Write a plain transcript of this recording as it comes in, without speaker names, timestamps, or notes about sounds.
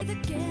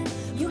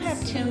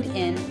just tuned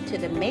in to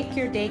the Make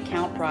Your Day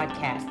Count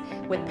broadcast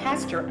with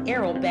Pastor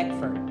Errol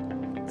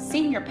Beckford,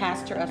 Senior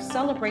Pastor of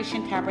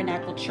Celebration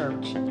Tabernacle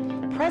Church,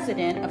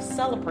 President of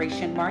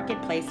Celebration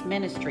Marketplace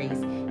Ministries,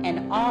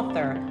 and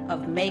author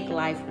of Make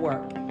Life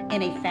Work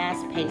in a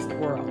Fast-Paced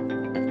World.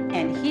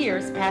 And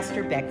here's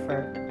Pastor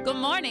Beckford. Good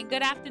morning,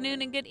 good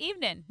afternoon, and good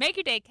evening. Make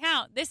your day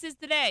count. This is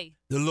the day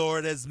the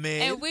Lord has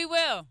made. And we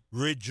will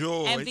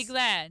rejoice and be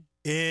glad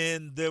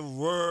in the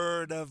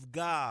Word of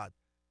God.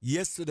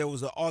 Yesterday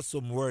was an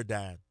awesome word,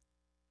 Dan.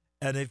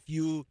 And if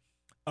you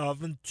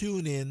haven't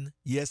tuned in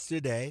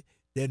yesterday,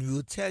 then we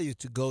will tell you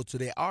to go to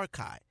the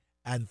archive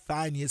and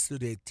find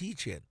yesterday's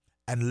teaching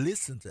and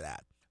listen to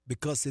that,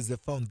 because it's the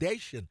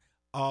foundation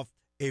of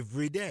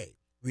every day.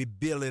 We're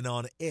building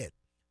on it.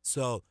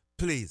 So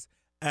please,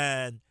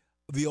 and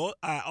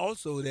I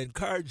also would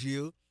encourage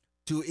you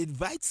to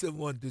invite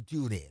someone to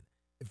tune in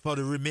for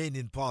the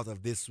remaining part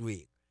of this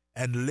week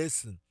and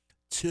listen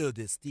to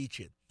this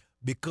teaching,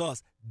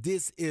 because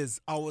this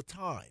is our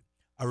time.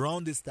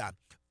 Around this time,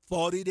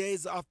 40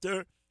 days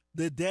after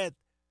the death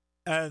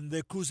and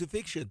the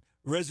crucifixion,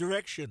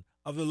 resurrection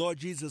of the Lord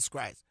Jesus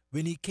Christ,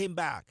 when he came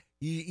back,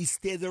 he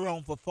stayed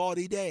around for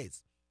 40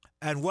 days.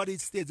 And what he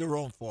stayed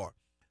around for?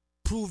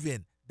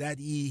 Proving that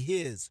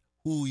he is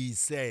who he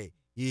say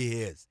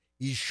he is.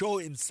 He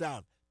showed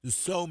himself to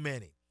so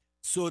many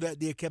so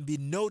that there can be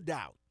no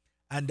doubt.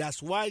 And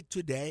that's why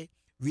today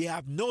we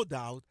have no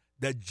doubt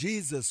that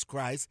Jesus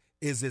Christ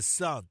is the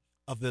Son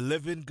of the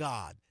living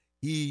God.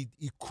 He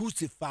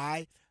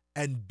crucified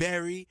and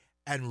buried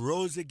and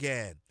rose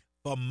again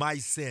for my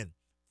sin,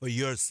 for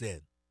your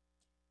sin.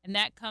 And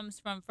that comes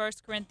from 1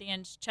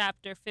 Corinthians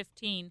chapter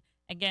 15,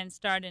 again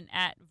starting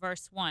at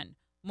verse 1.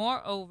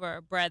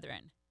 Moreover,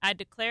 brethren, I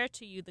declare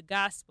to you the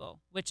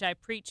gospel which I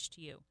preached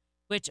to you,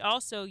 which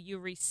also you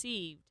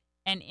received,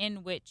 and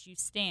in which you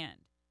stand,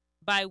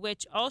 by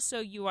which also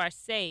you are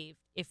saved,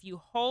 if you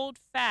hold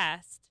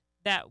fast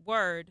that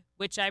word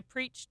which I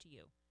preached to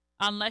you,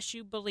 unless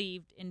you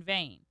believed in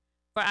vain.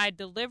 For I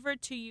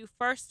delivered to you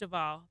first of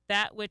all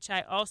that which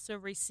I also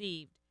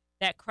received,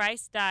 that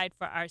Christ died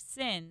for our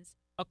sins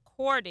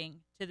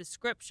according to the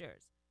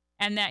Scriptures,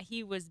 and that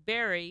he was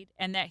buried,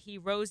 and that he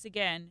rose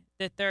again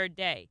the third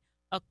day,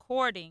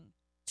 according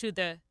to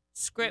the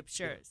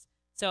Scriptures.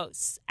 So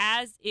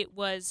as it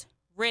was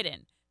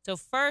written. So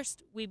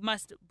first we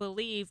must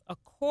believe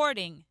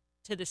according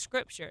to the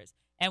Scriptures.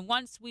 And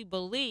once we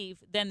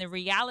believe, then the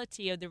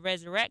reality of the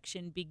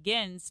resurrection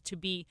begins to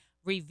be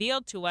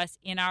revealed to us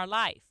in our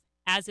life,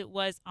 as it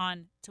was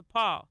on to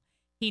Paul.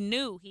 He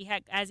knew,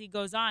 as he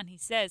goes on, he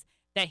says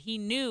that he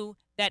knew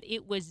that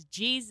it was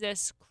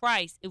Jesus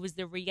Christ. It was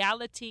the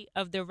reality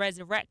of the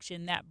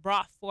resurrection that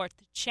brought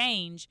forth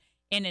change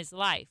in his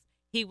life.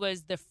 He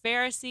was the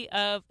Pharisee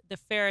of the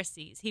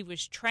Pharisees. He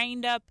was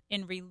trained up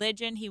in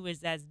religion. He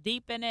was as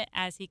deep in it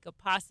as he could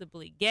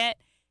possibly get.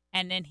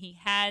 And then he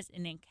has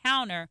an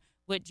encounter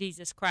with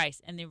Jesus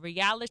Christ. And the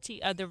reality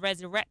of the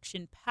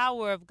resurrection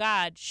power of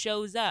God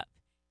shows up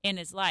in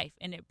his life.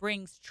 And it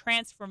brings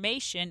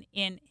transformation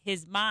in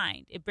his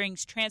mind. It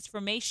brings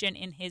transformation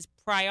in his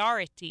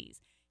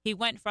priorities. He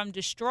went from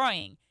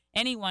destroying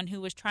anyone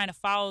who was trying to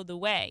follow the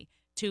way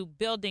to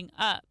building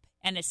up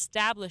and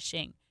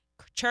establishing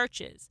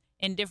churches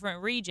in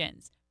different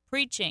regions,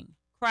 preaching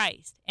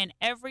Christ. And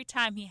every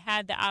time he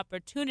had the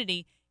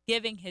opportunity,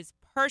 giving his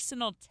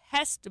personal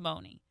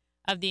testimony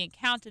of the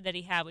encounter that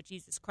he had with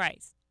Jesus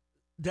Christ.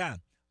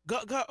 Dan,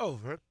 go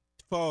over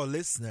for our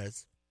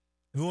listeners.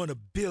 We want to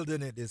build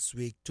in it this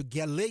week to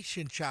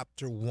Galatians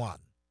chapter 1.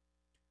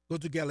 Go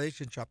to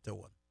Galatians chapter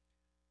 1.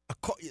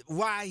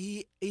 Why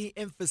he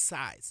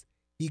emphasized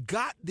he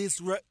got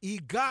this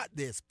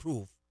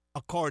proof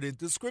according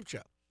to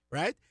Scripture,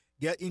 right?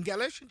 In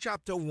Galatians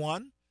chapter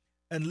 1,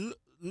 and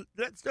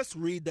let's just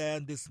read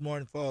that this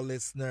morning for our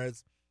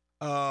listeners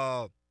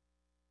from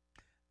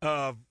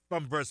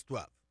verse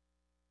 12.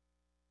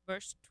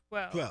 Verse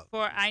 12.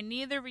 For I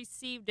neither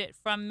received it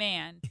from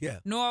man, yeah,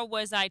 nor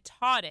was I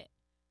taught it,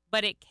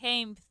 but it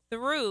came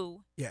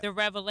through the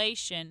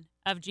revelation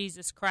of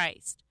Jesus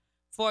Christ.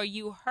 For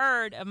you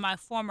heard of my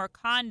former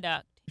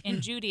conduct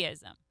in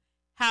Judaism,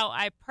 how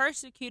I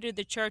persecuted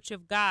the church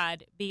of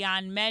God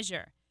beyond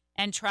measure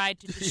and tried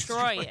to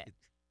destroy it.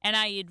 And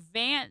I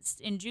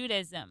advanced in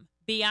Judaism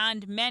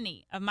beyond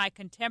many of my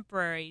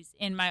contemporaries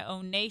in my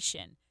own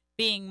nation,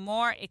 being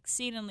more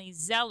exceedingly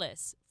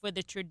zealous for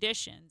the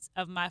traditions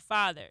of my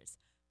fathers.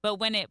 But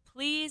when it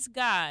pleased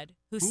God,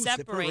 who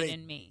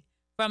separated me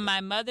from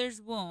my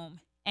mother's womb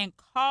and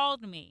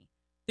called me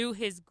through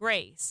his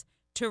grace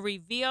to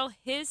reveal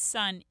his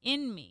Son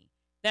in me,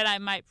 that I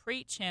might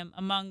preach him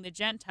among the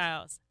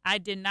Gentiles, I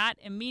did not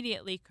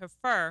immediately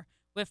confer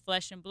with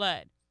flesh and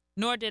blood,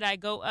 nor did I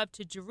go up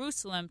to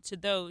Jerusalem to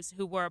those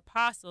who were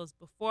apostles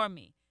before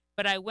me,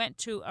 but I went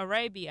to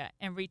Arabia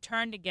and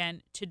returned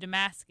again to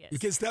Damascus. You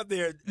can stop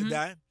there,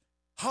 Dan.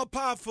 How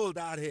powerful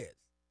that is.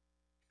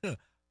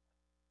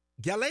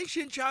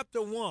 Galatians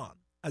chapter 1,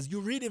 as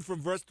you're reading from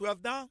verse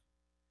 12 down,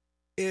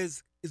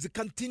 is a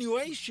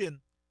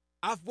continuation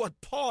of what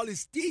Paul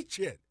is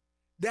teaching.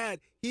 that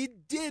he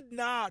did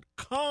not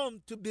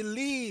come to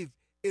believe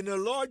in the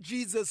Lord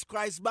Jesus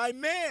Christ by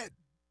man.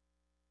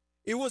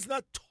 It was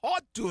not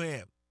taught to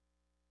him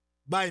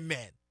by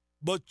men,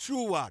 but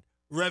through what?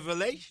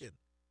 Revelation.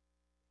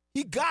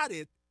 He got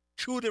it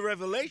through the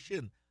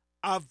revelation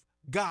of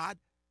God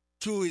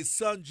through his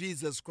son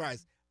Jesus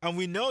Christ. And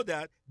we know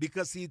that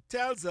because he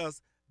tells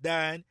us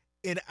that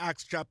in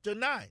Acts chapter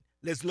 9.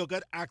 Let's look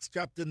at Acts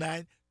chapter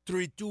 9,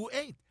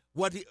 3-8.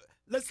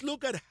 Let's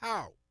look at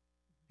how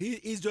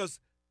he's just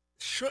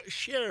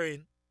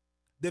sharing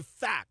the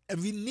fact.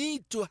 And we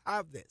need to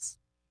have this.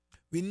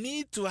 We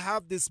need to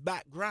have this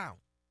background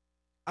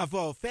of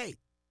our faith.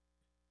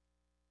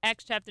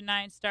 Acts chapter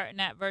 9, starting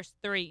at verse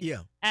 3.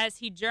 Yeah. As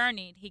he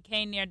journeyed, he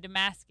came near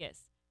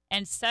Damascus,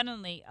 and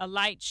suddenly a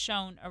light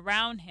shone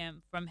around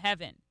him from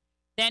heaven.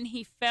 Then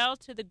he fell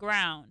to the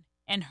ground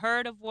and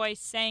heard a voice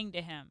saying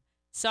to him,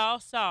 Saul,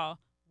 Saul,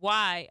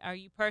 why are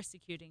you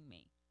persecuting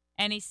me?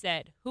 And he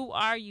said, Who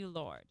are you,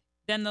 Lord?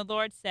 Then the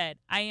Lord said,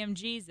 I am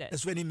Jesus.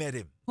 That's when he met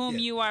him. Whom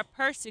you are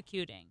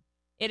persecuting.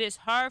 It is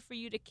hard for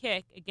you to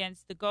kick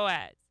against the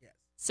goads. Yes.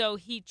 So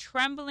he,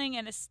 trembling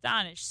and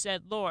astonished,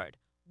 said, Lord,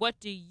 what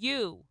do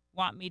you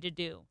want me to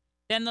do?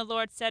 Then the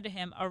Lord said to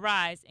him,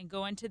 Arise and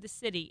go into the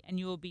city, and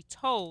you will be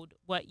told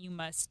what you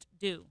must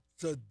do.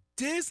 So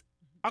this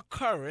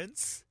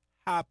occurrence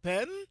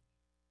happened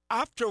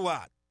after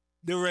what?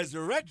 The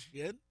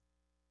resurrection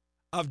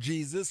of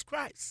Jesus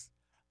Christ.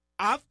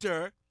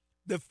 After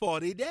the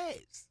 40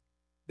 days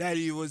that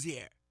he was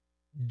here.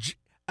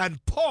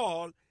 And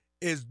Paul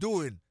is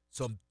doing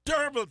some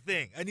terrible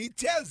thing. And he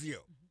tells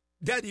you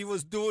that he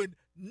was doing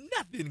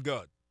nothing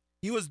good.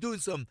 He was doing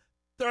some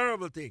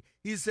terrible thing.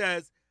 He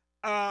says,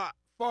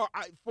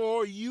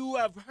 for you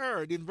have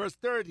heard in verse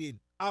 13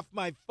 of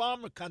my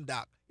former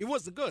conduct. It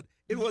wasn't good.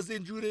 It was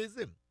in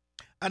Judaism.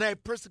 And I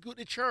persecute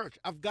the church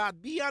of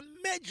God beyond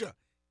measure.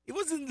 It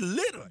wasn't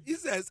little. He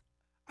says,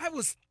 I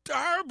was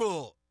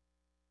terrible.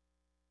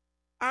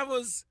 I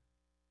was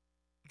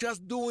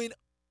just doing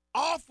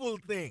awful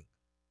things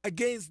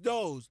against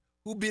those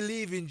who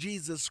believe in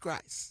Jesus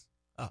Christ.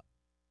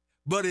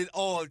 But it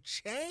all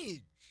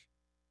changed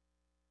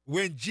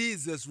when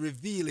Jesus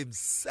revealed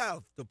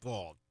himself to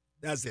Paul.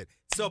 That's it.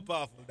 So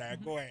powerful,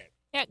 Dan. Go ahead.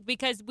 Yeah,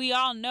 because we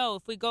all know,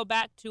 if we go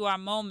back to our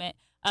moment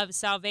of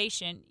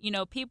salvation,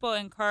 people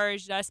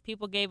encouraged us,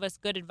 people gave us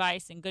good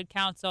advice and good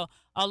counsel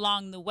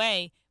along the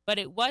way, but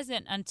it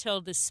wasn't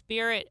until the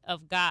Spirit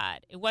of God,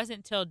 it wasn't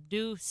until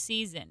due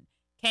season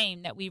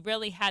came that we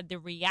really had the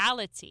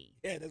reality.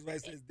 Yeah, that's why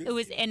it says due It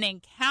was season. an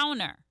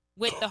encounter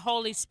with the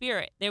Holy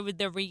Spirit. There was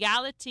the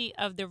reality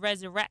of the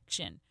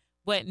resurrection,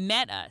 what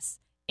met us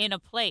in a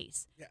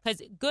place.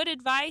 Because good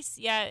advice,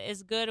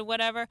 is good or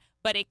whatever,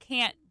 but it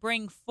can't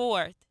bring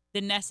forth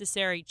the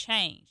necessary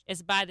change.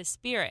 It's by the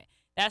Spirit.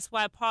 That's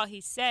why Paul, he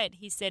said,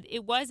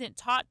 it wasn't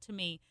taught to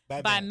me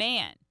by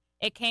man.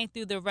 It came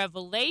through the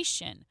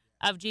revelation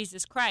of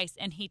Jesus Christ.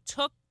 And he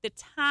took the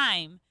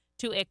time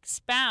to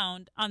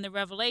expound on the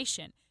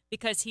revelation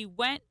because he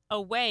went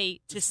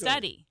away to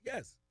study.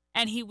 Yes.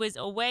 And he was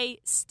away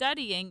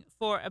studying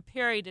for a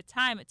period of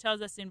time. It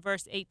tells us in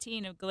verse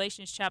 18 of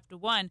Galatians chapter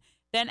 1,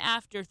 then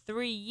after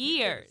 3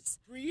 years,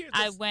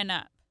 I went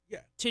up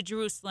to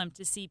Jerusalem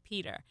to see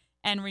Peter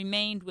and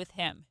remained with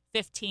him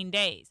 15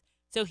 days.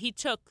 So he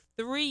took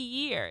 3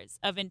 years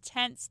of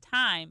intense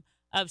time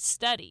of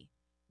study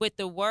with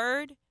the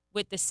word,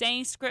 with the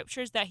same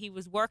scriptures that he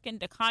was working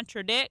to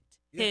contradict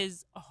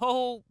his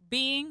whole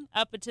being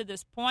up until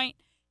this point.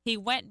 He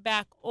went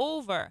back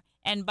over,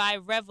 and by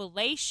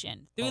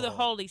revelation through the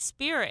Holy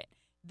Spirit,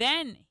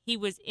 then he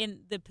was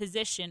in the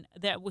position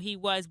that he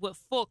was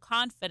with full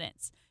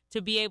confidence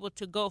to be able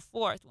to go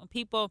forth when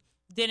people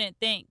didn't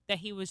think that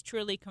he was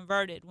truly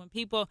converted, when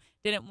people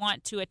didn't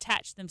want to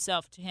attach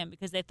themselves to him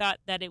because they thought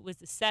that it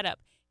was a setup.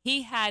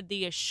 He had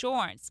the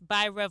assurance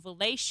by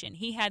revelation.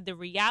 He had the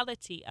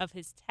reality of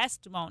his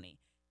testimony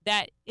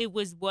that it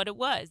was what it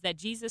was, that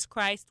Jesus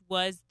Christ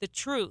was the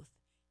truth.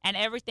 And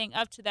everything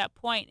up to that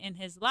point in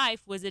his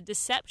life was a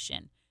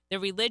deception. The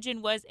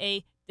religion was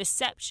a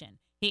deception.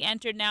 He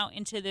entered now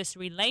into this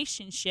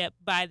relationship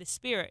by the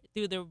Spirit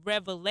through the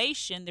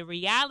revelation, the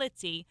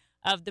reality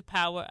of the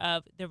power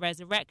of the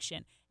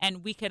resurrection.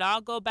 And we could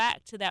all go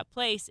back to that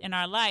place in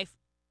our life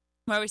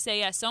where we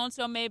say,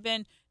 so-and-so may have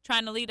been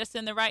trying to lead us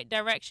in the right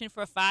direction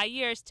for 5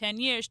 years, 10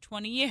 years,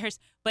 20 years,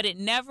 but it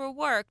never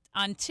worked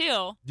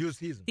until due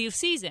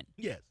season.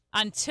 Yes.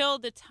 Until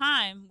the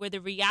time where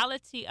the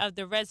reality of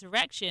the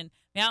resurrection,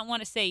 I don't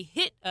want to say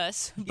hit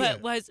us,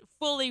 but was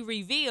fully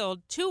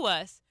revealed to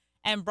us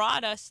and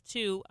brought us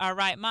to our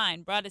right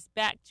mind, brought us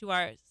back to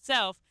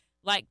ourself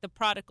like the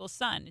prodigal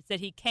son. It said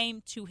he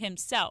came to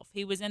himself.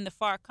 He was in the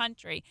far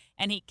country,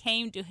 and he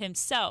came to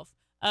himself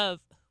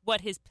of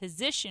what his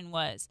position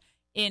was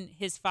in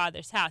his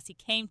father's house. He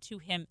came to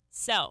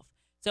himself.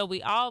 So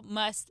we all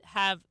must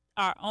have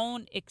our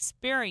own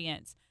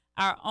experience,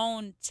 our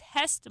own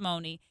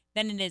testimony,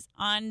 then it is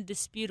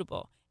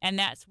undisputable. And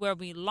that's where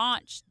we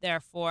launch,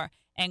 therefore,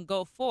 and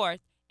go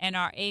forth and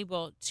are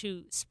able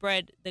to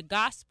spread the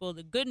gospel,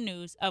 the good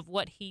news of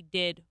what he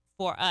did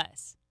for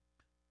us.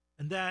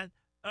 And then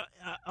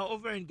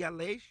over in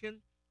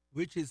Galatians,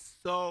 which is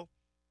so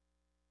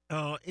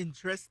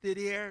interested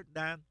here,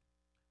 Dan,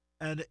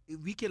 and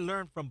we can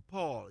learn from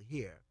Paul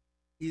here.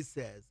 He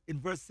says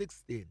in verse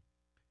 16,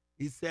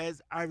 he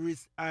says,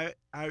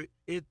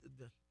 it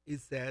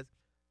says,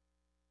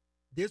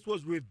 this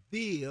was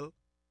revealed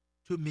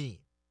to me.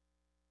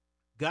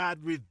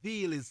 God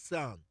revealed his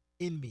son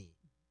in me,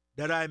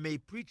 that I may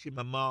preach him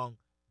among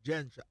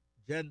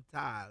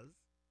Gentiles.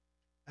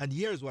 And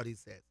here's what he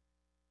says.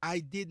 I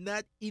did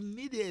not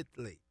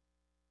immediately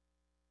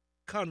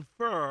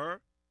confer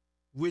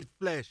with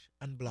flesh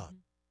and blood.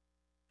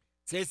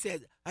 So he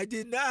says, I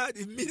did not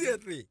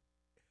immediately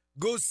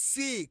go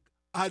seek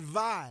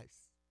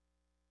advice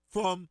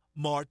from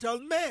mortal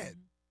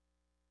men,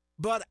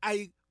 but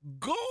I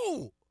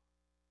go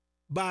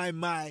by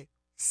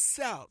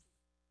myself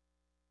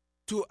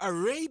to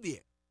Arabia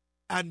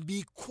and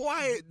be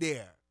quiet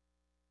there,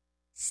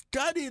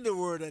 studying the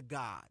word of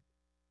God.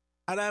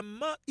 And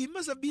he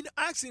must have been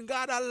asking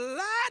God a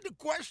lot of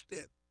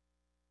questions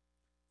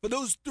for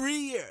those 3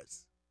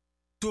 years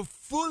to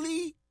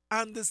fully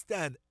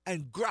understand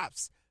and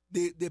grasp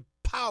the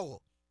power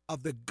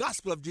of the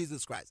gospel of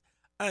Jesus Christ.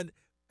 And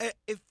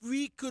if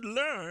we could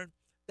learn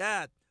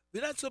that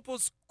we're not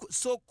supposed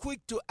so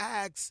quick to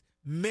ask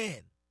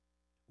men,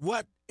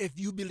 what if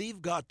you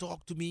believe God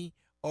talk to me?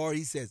 Or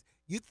he says,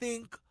 you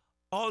think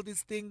all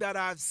this thing that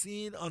I've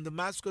seen on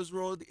Damascus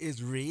Road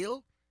is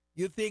real?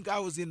 You think I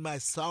was in my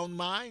sound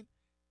mind?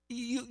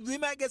 We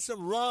might get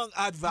some wrong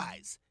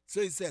advice.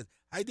 So he says,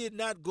 I did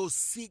not go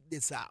seek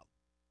this out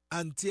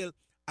until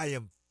I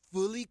am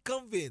fully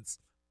convinced,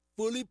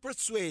 fully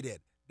persuaded.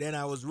 Then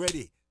I was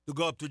ready to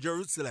go up to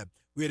Jerusalem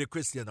where the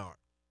Christians are.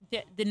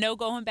 The no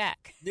going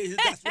back.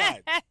 That's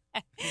right.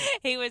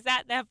 He was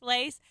at that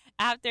place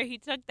after he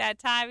took that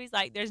time. He's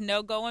like, there's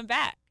no going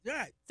back.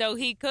 Right. So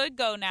he could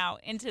go now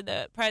into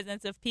the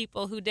presence of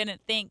people who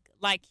didn't think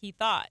like he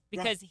thought,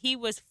 because he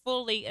was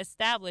fully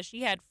established.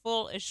 He had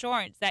full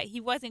assurance that he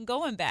wasn't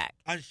going back.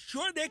 And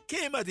sure they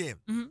came at him.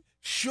 Mm-hmm.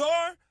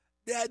 Sure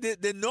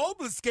that the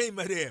nobles came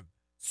at him.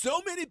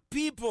 So many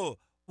people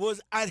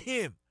was at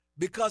him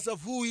because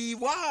of who he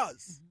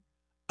was.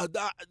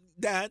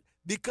 That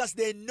because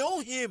they know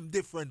him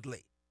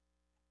differently.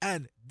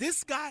 And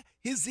this guy,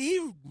 is he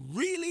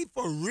really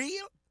for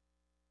real?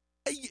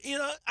 You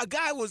know, a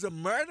guy was a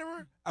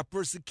murderer, a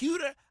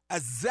persecutor, a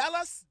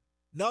zealous,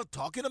 now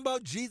talking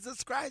about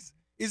Jesus Christ.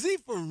 Is he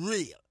for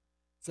real?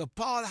 So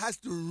Paul has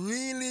to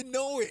really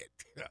know it.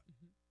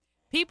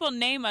 People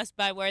name us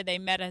by where they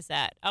met us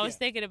at. I was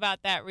thinking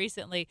about that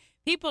recently.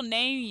 People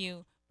name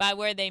you by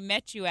where they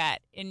met you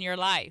at in your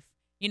life.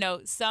 You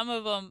know, some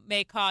of them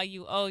may call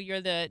you, oh,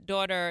 you're the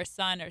daughter or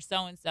son or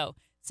so-and-so.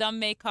 Some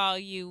may call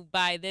you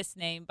by this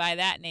name, by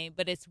that name,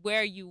 but it's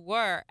where you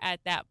were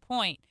at that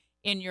point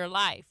in your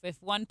life.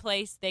 If one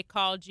place they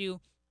called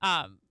you,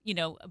 you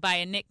know, by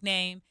a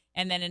nickname,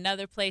 and then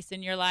another place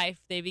in your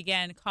life they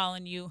began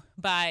calling you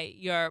by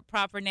your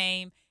proper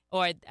name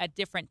or a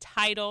different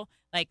title,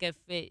 like if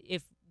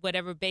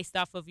whatever based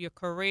off of your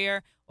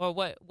career or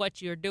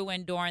what you're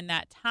doing during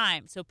that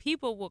time. So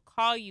people will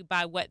call you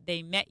by what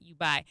they met you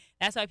by.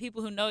 That's why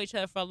people who know each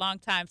other for a long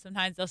time,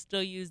 sometimes they'll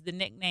still use the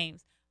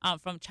nicknames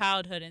from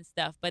childhood and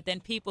stuff. But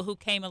then people who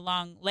came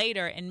along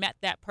later and met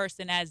that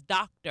person as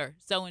Dr.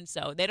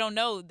 So-and-so, they don't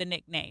know the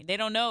nickname. They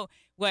don't know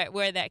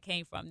where that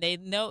came from. They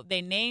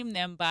name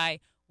them by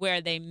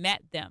where they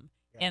met them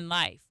in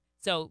life.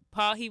 So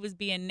Paul, he was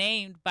being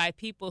named by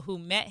people who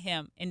met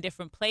him in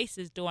different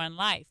places during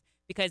life,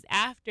 because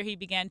after he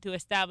began to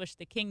establish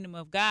the kingdom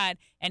of God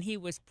and he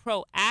was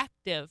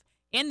proactive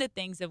in the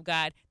things of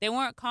God, they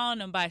weren't calling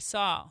him by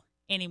Saul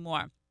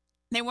anymore.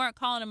 They weren't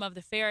calling him of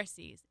the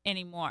Pharisees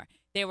anymore.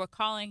 They were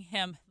calling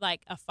him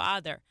like a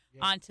father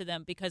onto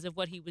them because of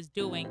what he was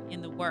doing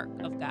in the work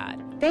of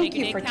God. Thank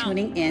you for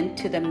tuning in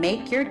to the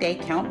Make Your Day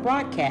Count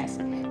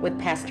broadcast with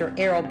Pastor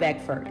Errol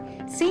Beckford,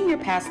 Senior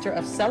Pastor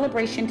of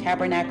Celebration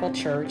Tabernacle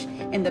Church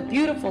in the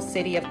beautiful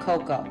city of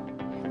Cocoa.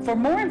 For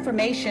more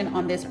information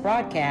on this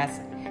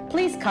broadcast,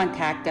 please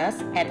contact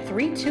us at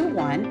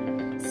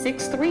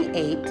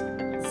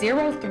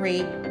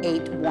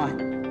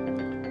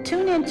 321-638-0381.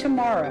 Tune in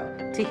tomorrow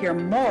to hear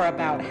more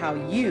about how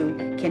you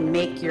can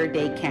make your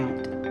day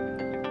count.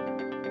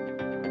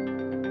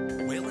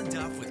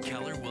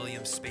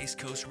 Space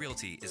Coast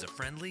Realty is a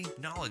friendly,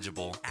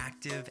 knowledgeable,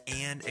 active,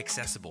 and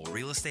accessible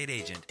real estate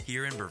agent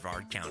here in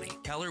Brevard County.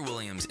 Keller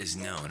Williams is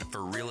known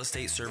for real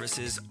estate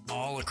services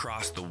all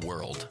across the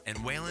world,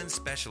 and Wayland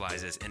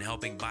specializes in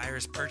helping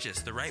buyers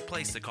purchase the right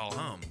place to call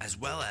home, as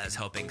well as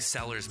helping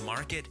sellers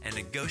market and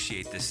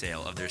negotiate the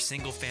sale of their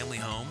single-family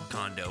home,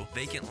 condo,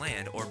 vacant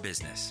land, or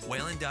business.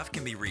 Wayland Duff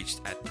can be reached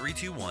at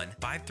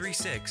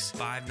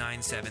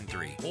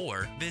 321-536-5973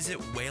 or visit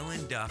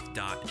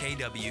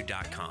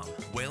waylandduff.kw.com.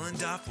 Wayland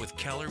Duff with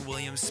Keller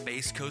Williams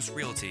Space Coast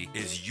Realty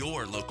is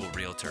your local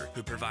realtor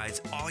who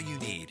provides all you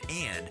need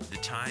and the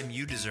time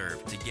you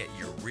deserve to get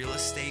your real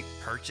estate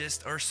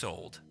purchased or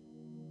sold.